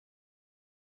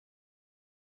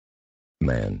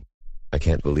Man. I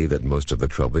can't believe that most of the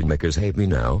troublemakers hate me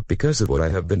now because of what I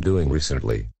have been doing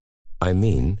recently. I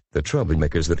mean, the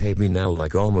troublemakers that hate me now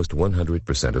like almost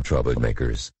 100% of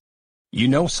troublemakers. You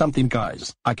know something,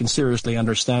 guys? I can seriously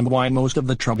understand why most of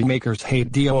the troublemakers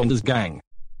hate Dio and his gang.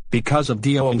 Because of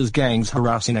Dio and his gang's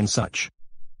harassing and such.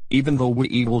 Even though we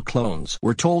evil clones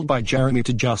were told by Jeremy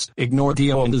to just ignore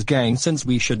Dio and his gang since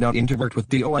we should not interact with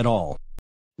Dio at all.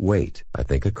 Wait, I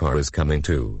think a car is coming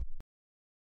too.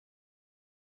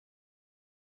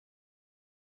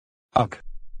 Ugh.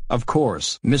 Of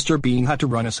course, Mr. Bean had to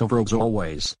run us over as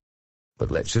always.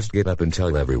 But let's just get up and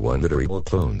tell everyone that are evil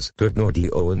clones to ignore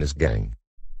Dio and his gang.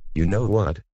 You know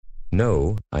what?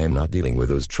 No, I am not dealing with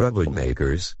those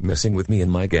troublemakers messing with me and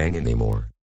my gang anymore.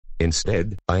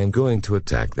 Instead, I am going to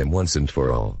attack them once and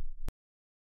for all.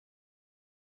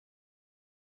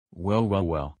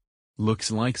 Well.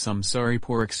 Looks like some sorry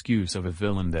poor excuse of a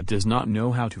villain that does not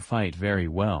know how to fight very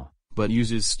well, but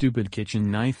uses stupid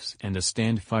kitchen knives and a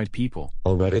stand fight people.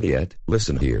 Alright idiot,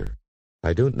 listen here.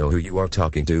 I don't know who you are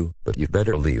talking to, but you'd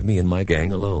better leave me and my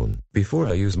gang alone, before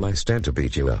I use my stand to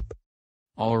beat you up.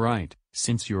 Alright,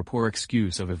 since your poor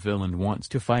excuse of a villain wants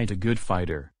to fight a good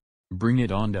fighter. Bring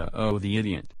it on to the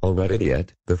idiot. Alright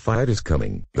idiot, the fight is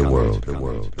coming. The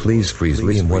world. Please freeze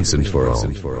Liam once and for all.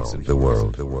 The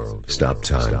world. Stop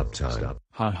time.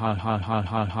 Ha ha ha ha ha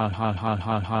ha ha ha ha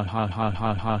ha ha ha ha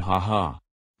ha ha ha.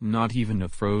 Not even a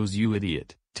froze, you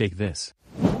idiot. Take this.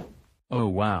 Oh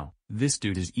wow, this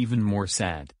dude is even more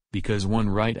sad, because one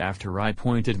right after I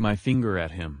pointed my finger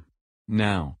at him.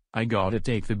 Now, I gotta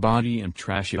take the body and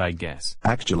trash it, I guess.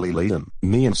 Actually Liam,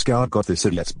 me and Scar got this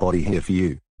idiot's body here for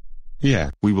you.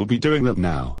 Yeah, we will be doing that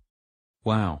now.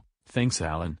 Wow, thanks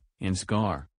Alan, and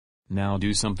Scar. Now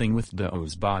do something with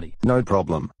Dio's body. No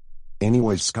problem.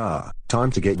 Anyways Scar, time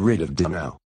to get rid of Dio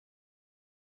now.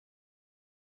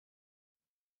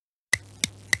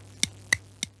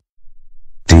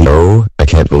 Dio, I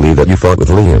can't believe that you fought with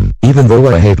Liam, even though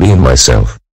I hate Liam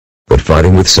myself. But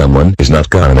fighting with someone is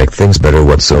not gonna make things better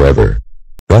whatsoever.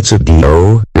 That's it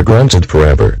Dio, you're grounded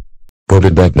forever. Put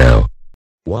it back now.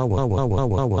 Wah wah wah wah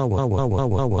wah wah wah wah wah wah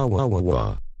wah wah wah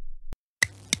wah.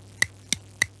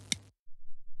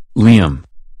 Liam.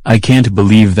 I can't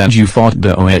believe that you fought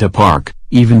Dio at a park,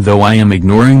 even though I am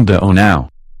ignoring Dio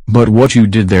now. But what you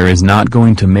did there is not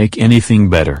going to make anything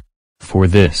better. For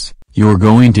this, you're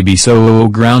going to be so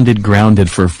grounded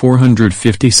for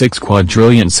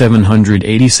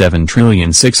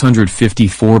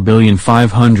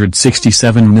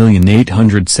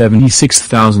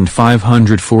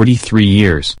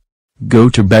years. Go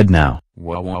to bed now.